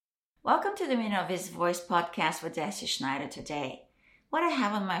Welcome to the Meaning of His Voice podcast with Deci, Schneider today. What I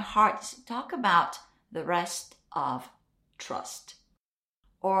have on my heart is to talk about the rest of trust,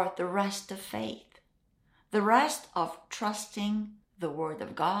 or the rest of faith, the rest of trusting the Word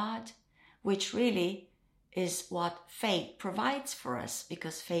of God, which really is what faith provides for us,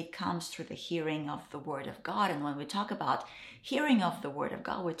 because faith comes through the hearing of the Word of God. And when we talk about hearing of the Word of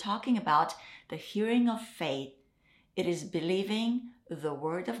God, we're talking about the hearing of faith. It is believing the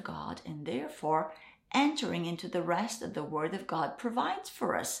Word of God and therefore entering into the rest that the Word of God provides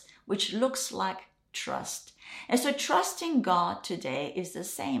for us, which looks like trust. And so trusting God today is the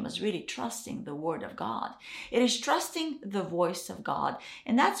same as really trusting the Word of God. It is trusting the voice of God.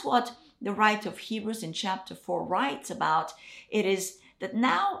 And that's what the writer of Hebrews in chapter 4 writes about. It is that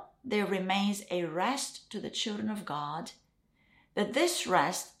now there remains a rest to the children of God, that this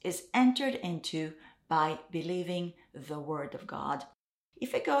rest is entered into by believing the Word of God.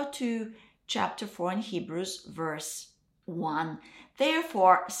 If we go to chapter 4 in Hebrews, verse 1,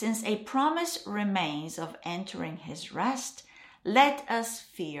 therefore, since a promise remains of entering his rest, let us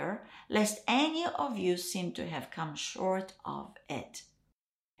fear, lest any of you seem to have come short of it.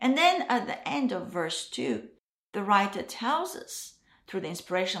 And then at the end of verse 2, the writer tells us, through the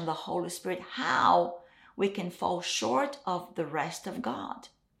inspiration of the Holy Spirit, how we can fall short of the rest of God.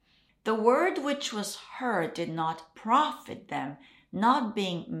 The word which was heard did not profit them, not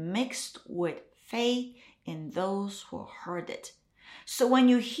being mixed with faith in those who heard it. So when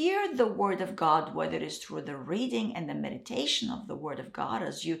you hear the Word of God, whether it is through the reading and the meditation of the Word of God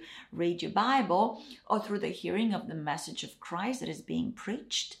as you read your Bible, or through the hearing of the message of Christ that is being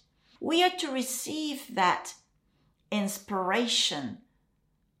preached, we are to receive that inspiration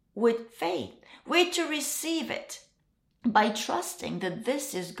with faith. We're to receive it by trusting that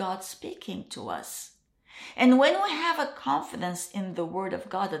this is God speaking to us. And when we have a confidence in the Word of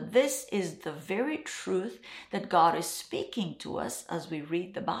God, that this is the very truth that God is speaking to us as we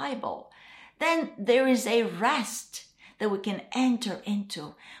read the Bible, then there is a rest that we can enter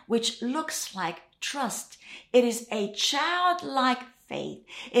into, which looks like trust. It is a childlike faith.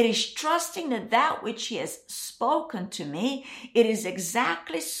 It is trusting that which He has spoken to me, it is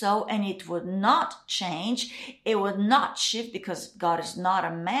exactly so, and it would not change. It would not shift, because God is not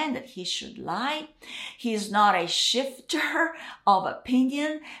a man that He should lie. He is not a shifter of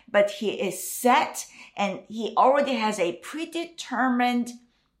opinion, but He is set, and He already has a predetermined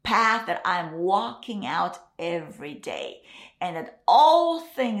path that I'm walking out every day, and that all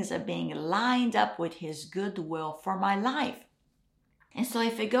things are being lined up with His good will for my life. And so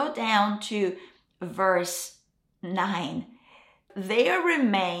if we go down to verse 9, there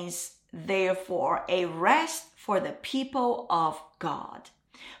remains therefore a rest for the people of God.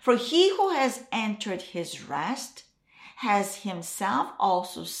 For he who has entered his rest has himself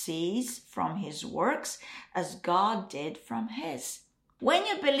also ceased from his works as God did from his. When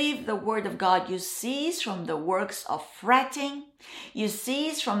you believe the Word of God, you cease from the works of fretting. You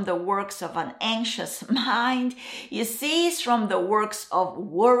cease from the works of an anxious mind. You cease from the works of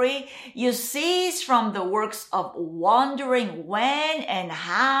worry. You cease from the works of wondering when and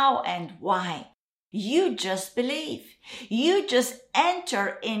how and why. You just believe. You just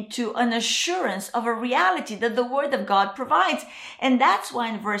enter into an assurance of a reality that the Word of God provides. And that's why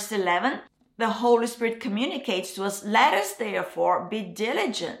in verse 11, the Holy Spirit communicates to us, let us therefore be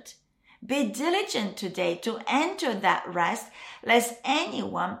diligent. Be diligent today to enter that rest, lest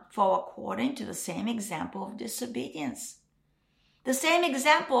anyone fall according to the same example of disobedience. The same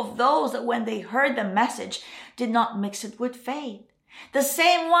example of those that when they heard the message did not mix it with faith. The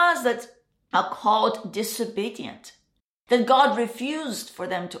same ones that are called disobedient, that God refused for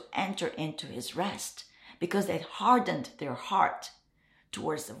them to enter into his rest because they hardened their heart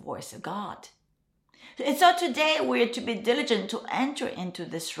towards the voice of God. And so today we are to be diligent to enter into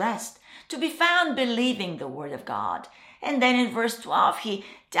this rest, to be found believing the Word of God. And then in verse 12, he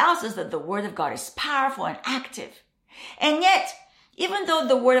tells us that the Word of God is powerful and active. And yet, even though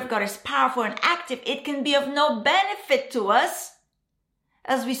the Word of God is powerful and active, it can be of no benefit to us,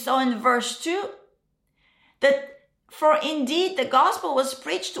 as we saw in verse 2, that for indeed the gospel was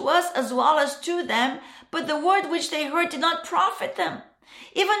preached to us as well as to them, but the word which they heard did not profit them.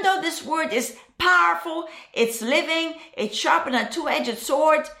 Even though this word is powerful, it's living, it's sharper than a two-edged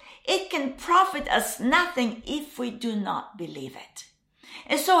sword, it can profit us nothing if we do not believe it.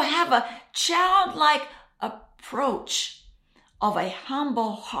 And so have a childlike approach of a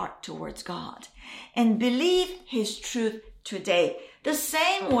humble heart towards God and believe his truth today. The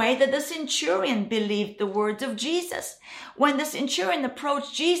same way that the centurion believed the words of Jesus. When the centurion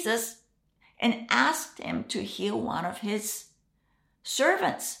approached Jesus and asked him to heal one of his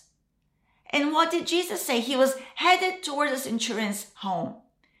servants, And what did Jesus say? He was headed towards the centurion's home.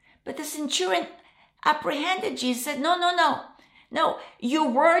 But the centurion apprehended Jesus, said, no, your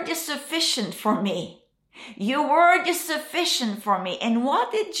word is sufficient for me. Your word is sufficient for me. And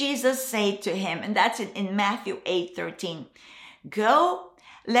what did Jesus say to him? And that's in Matthew 8:13. Go,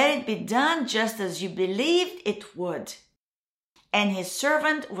 let it be done just as you believed it would. And his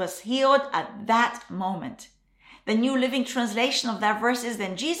servant was healed at that moment. The New Living Translation of that verse is,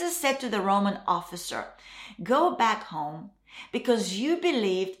 then Jesus said to the Roman officer, go back home because you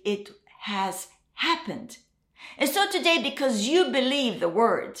believed it has happened. And so today, because you believe the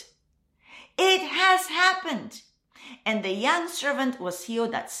word, it has happened. And the young servant was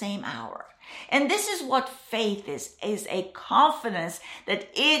healed that same hour. And this is what faith is a confidence that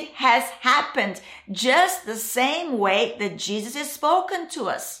it has happened just the same way that Jesus has spoken to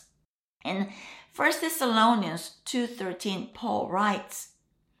us. In 1 Thessalonians 2:13, Paul writes,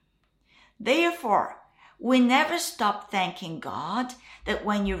 therefore, we never stop thanking God that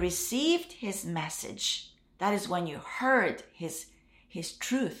when you received his message, that is when you heard his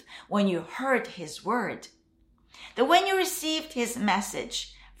truth, when you heard his word, that when you received his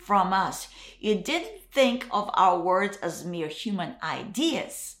message from us, you didn't think of our words as mere human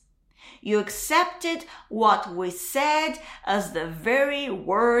ideas. You accepted what we said as the very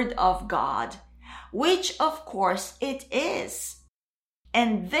word of God, which of course it is.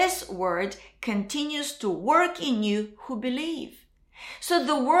 And this word continues to work in you who believe. So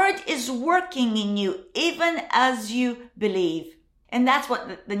the word is working in you even as you believe. And that's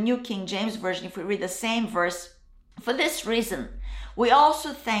what the New King James Version, if we read the same verse, for this reason, we also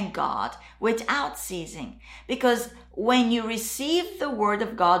thank God without ceasing, because when you received the word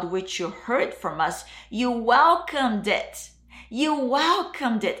of God which you heard from us, you welcomed it. You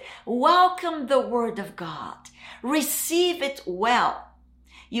welcomed it. Welcome the word of God. Receive it well.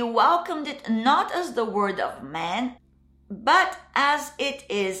 You welcomed it not as the word of man, but as it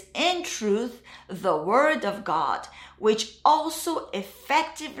is in truth, the word of God, which also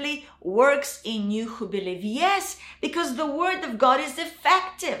effectively works in you who believe. Yes, because the word of God is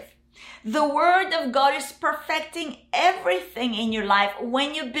effective. The word of God is perfecting everything in your life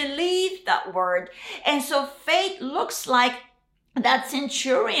when you believe that word. And so faith looks like that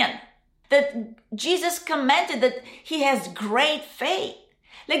centurion that Jesus commented that he has great faith.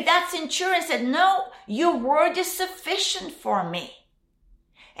 Like that centurion said, no, your word is sufficient for me.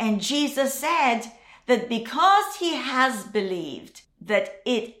 And Jesus said that because he has believed that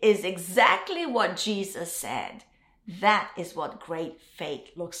it is exactly what Jesus said, that is what great faith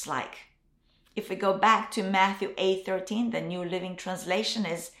looks like. If we go back to Matthew 8:13, the New Living Translation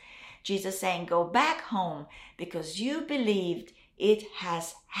is Jesus saying, go back home because you believed it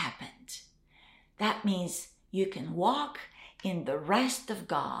has happened. That means you can walk in the rest of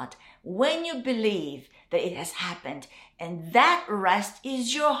God when you believe that it has happened. And that rest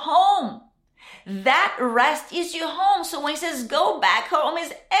is your home. That rest is your home. So when he says go back home,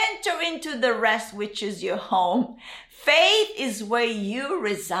 is enter into the rest which is your home. Faith is where you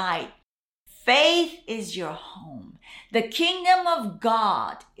reside. Faith is your home. The kingdom of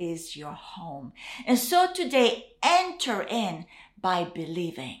God is your home. And so today, enter in by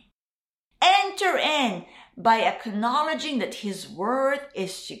believing. Enter in by acknowledging that his word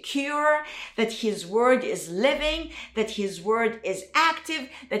is secure, that his word is living, that his word is active,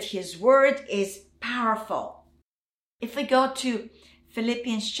 that his word is powerful. If we go to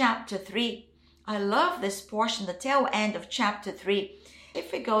Philippians chapter 3, I love this portion, the tail end of chapter 3.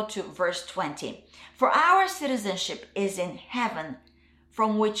 If we go to verse 20, for our citizenship is in heaven,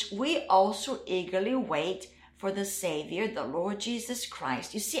 from which we also eagerly wait for the Savior, the Lord Jesus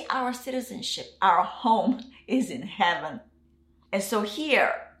Christ. You see, our citizenship, our home is in heaven. And so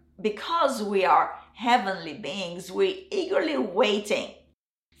here, because we are heavenly beings, we're eagerly waiting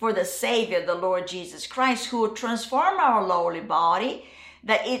for the Savior, the Lord Jesus Christ, who will transform our lowly body,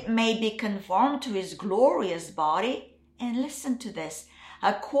 that it may be conformed to his glorious body. And listen to this,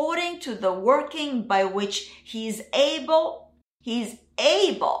 according to the working by which he is able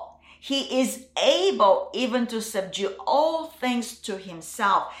even to subdue all things to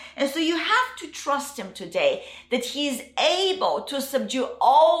himself. And so you have to trust him today that he is able to subdue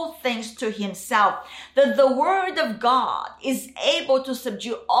all things to himself, that the word of God is able to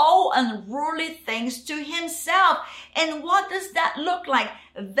subdue all unruly things to himself. And what does that look like?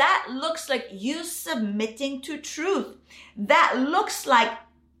 That looks like you submitting to truth. That looks like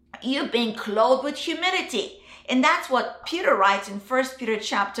you being clothed with humility. And that's what Peter writes in 1 Peter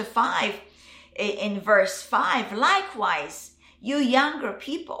chapter 5, in verse 5. Likewise, you younger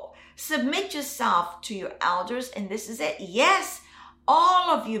people, submit yourself to your elders. And this is it. Yes, All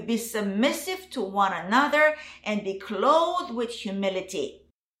of you be submissive to one another and be clothed with humility.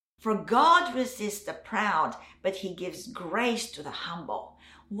 For God resists the proud, but he gives grace to the humble.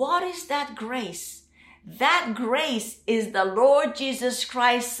 What is that grace? That grace is the Lord Jesus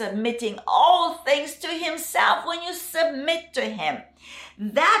Christ submitting all things to himself when you submit to him.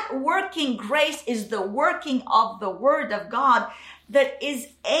 That working grace is the working of the Word of God that is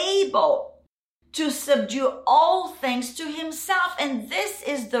able to subdue all things to himself. And this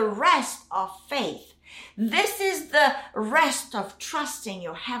is the rest of faith. This is the rest of trusting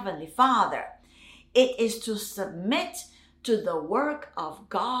your Heavenly Father. It is to submit to the work of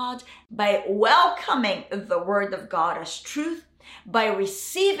God by welcoming the Word of God as truth, by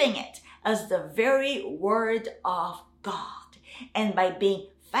receiving it as the very Word of God, and by being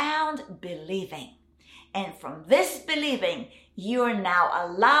found believing. And from this believing, you are now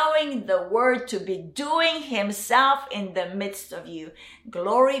allowing the Word to be doing himself in the midst of you.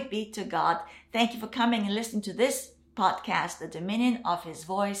 Glory be to God. Thank you for coming and listening to this podcast, The Dominion of His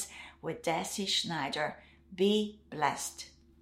Voice with Deci Schneider. Be blessed.